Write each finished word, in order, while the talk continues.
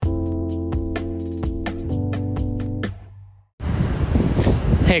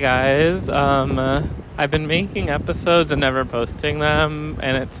Hey guys, I've been making episodes and never posting them,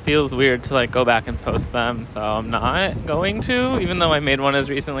 and it feels weird to go back and post them, so I'm not going to, even though I made one as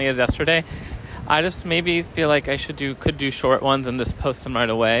recently as yesterday. I just maybe feel like I could do short ones and just post them right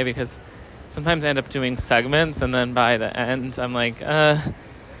away, because sometimes I end up doing segments and then by the end I'm like, I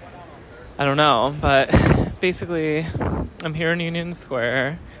don't know, but basically I'm here in Union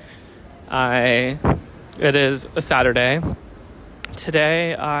Square. It is a Saturday.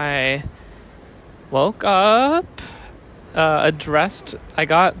 Today I woke up, addressed. I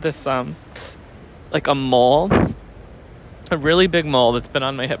got this, a mole, a really big mole that's been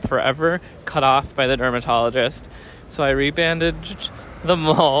on my hip forever, cut off by the dermatologist. So I rebandaged the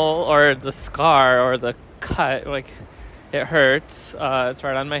mole, or the scar, or the cut. It hurts. It's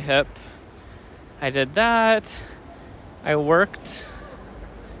right on my hip. I did that. I worked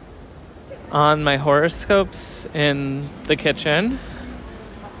on my horoscopes in the kitchen.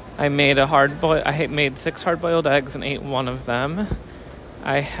 I made I made 6 hard-boiled eggs and ate one of them.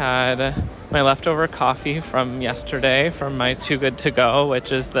 I had my leftover coffee from yesterday from my Too Good To Go,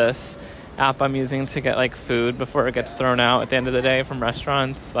 which is this app I'm using to get food before it gets thrown out at the end of the day from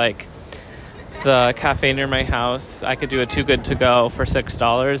restaurants. The cafe near my house, I could do a Too Good To Go for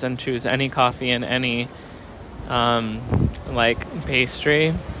 $6 and choose any coffee and any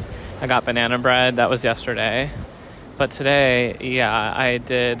pastry. I got banana bread. That was yesterday. But today, I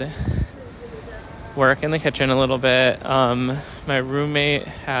did work in the kitchen a little bit. My roommate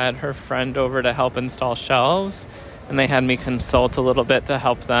had her friend over to help install shelves, and they had me consult a little bit to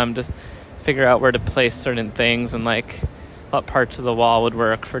help them to figure out where to place certain things and what parts of the wall would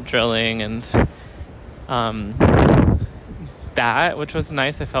work for drilling and that, which was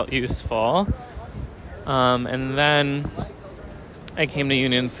nice. I felt useful. And then I came to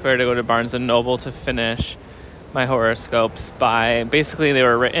Union Square to go to Barnes & Noble to finish my horoscopes basically they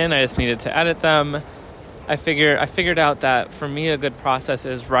were written. I just needed to edit them. I figured out that for me a good process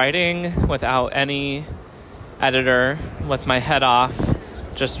is writing without any editor, with my head off,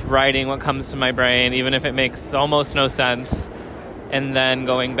 just writing what comes to my brain, even if it makes almost no sense, and then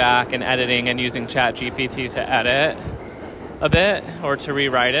going back and editing and using ChatGPT to edit a bit or to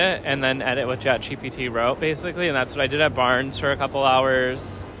rewrite it and then edit what ChatGPT wrote, basically. And that's what I did at Barnes for a couple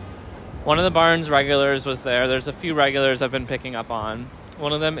hours. One of the Barnes regulars was there. There's a few regulars I've been picking up on.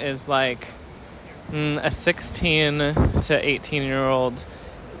 One of them is a 16 to 18-year-old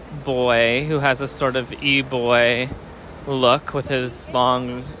boy who has a sort of e-boy look with his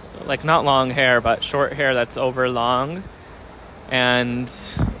long, not long hair, but short hair that's over long, and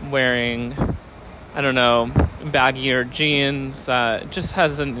wearing, I don't know, baggier jeans. Just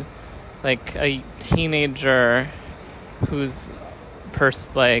has a teenager who's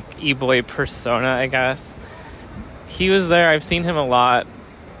e-boy persona, I guess. He was there. I've seen him a lot.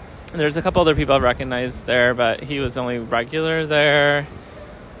 There's a couple other people I've recognized there, but he was only regular there.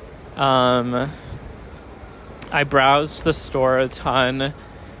 I browsed the store a ton.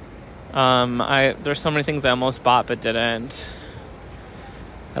 There's so many things I almost bought but didn't.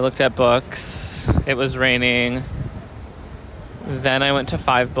 I looked at books. It was raining. Then I went to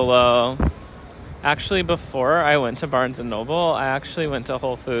Five Below. Actually, before I went to Barnes & Noble, I actually went to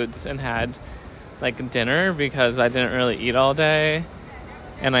Whole Foods and had dinner because I didn't really eat all day.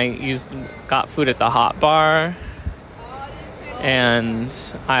 And I got food at the Hot Bar. And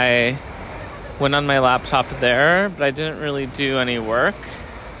I went on my laptop there, but I didn't really do any work.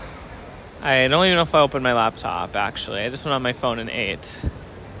 I don't even know if I opened my laptop, actually. I just went on my phone and ate.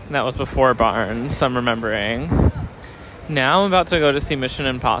 And that was before Barnes, I'm remembering. Now I'm about to go to see Mission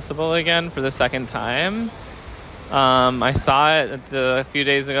Impossible again for the second time. I saw it a few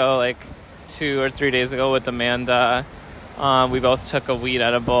days ago, 2 or 3 days ago with Amanda. We both took a weed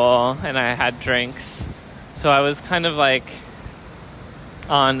edible and I had drinks. So I was kind of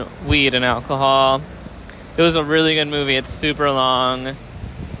on weed and alcohol. It was a really good movie. It's super long,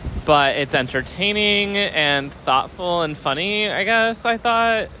 but it's entertaining and thoughtful and funny, I guess. I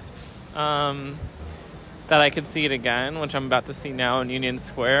thought that I could see it again, which I'm about to see now in Union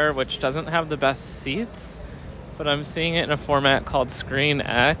Square, which doesn't have the best seats, but I'm seeing it in a format called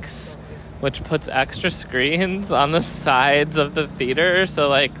ScreenX, which puts extra screens on the sides of the theater. So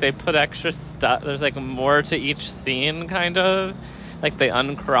they put extra stuff. There's more to each scene, kind of. They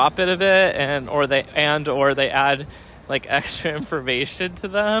uncrop it a bit, or they add extra information to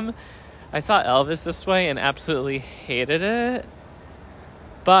them. I saw Elvis this way and absolutely hated it.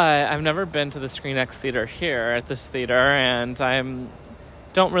 But I've never been to the ScreenX theater here at this theater, and I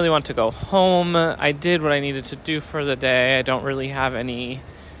don't really want to go home. I did what I needed to do for the day. I don't really have any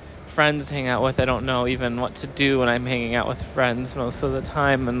friends to hang out with. I don't know even what to do when I'm hanging out with friends most of the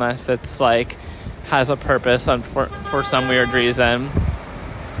time, unless it's like has a purpose for some weird reason.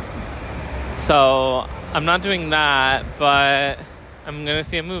 So I'm not doing that, but I'm gonna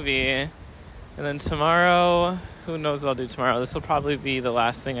see a movie. And then tomorrow, who knows what I'll do tomorrow. This will probably be the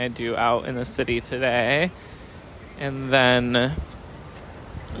last thing I do out in the city today. And then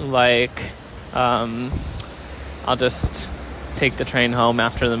I'll just take the train home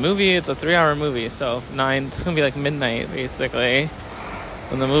after the movie. It's a 3-hour movie, so it's gonna be like midnight basically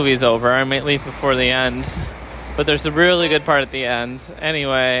when the movie's over. I might leave before the end, but there's a really good part at the end.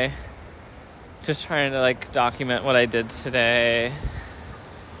 Anyway, just trying to like document what I did today.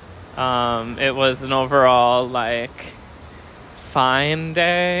 It was an overall like fine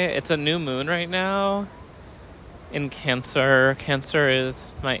day. It's a new moon right now in Cancer. Cancer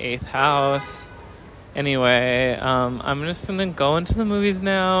is my 8th house. Anyway, I'm just gonna go into the movies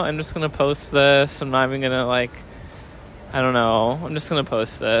now. I'm just gonna post this. I'm not even gonna I don't know. I'm just gonna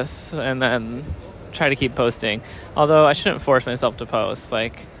post this and then try to keep posting. Although I shouldn't force myself to post.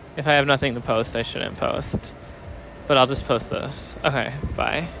 Like, if I have nothing to post, I shouldn't post. But I'll just post this. Okay,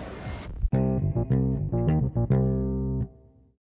 bye.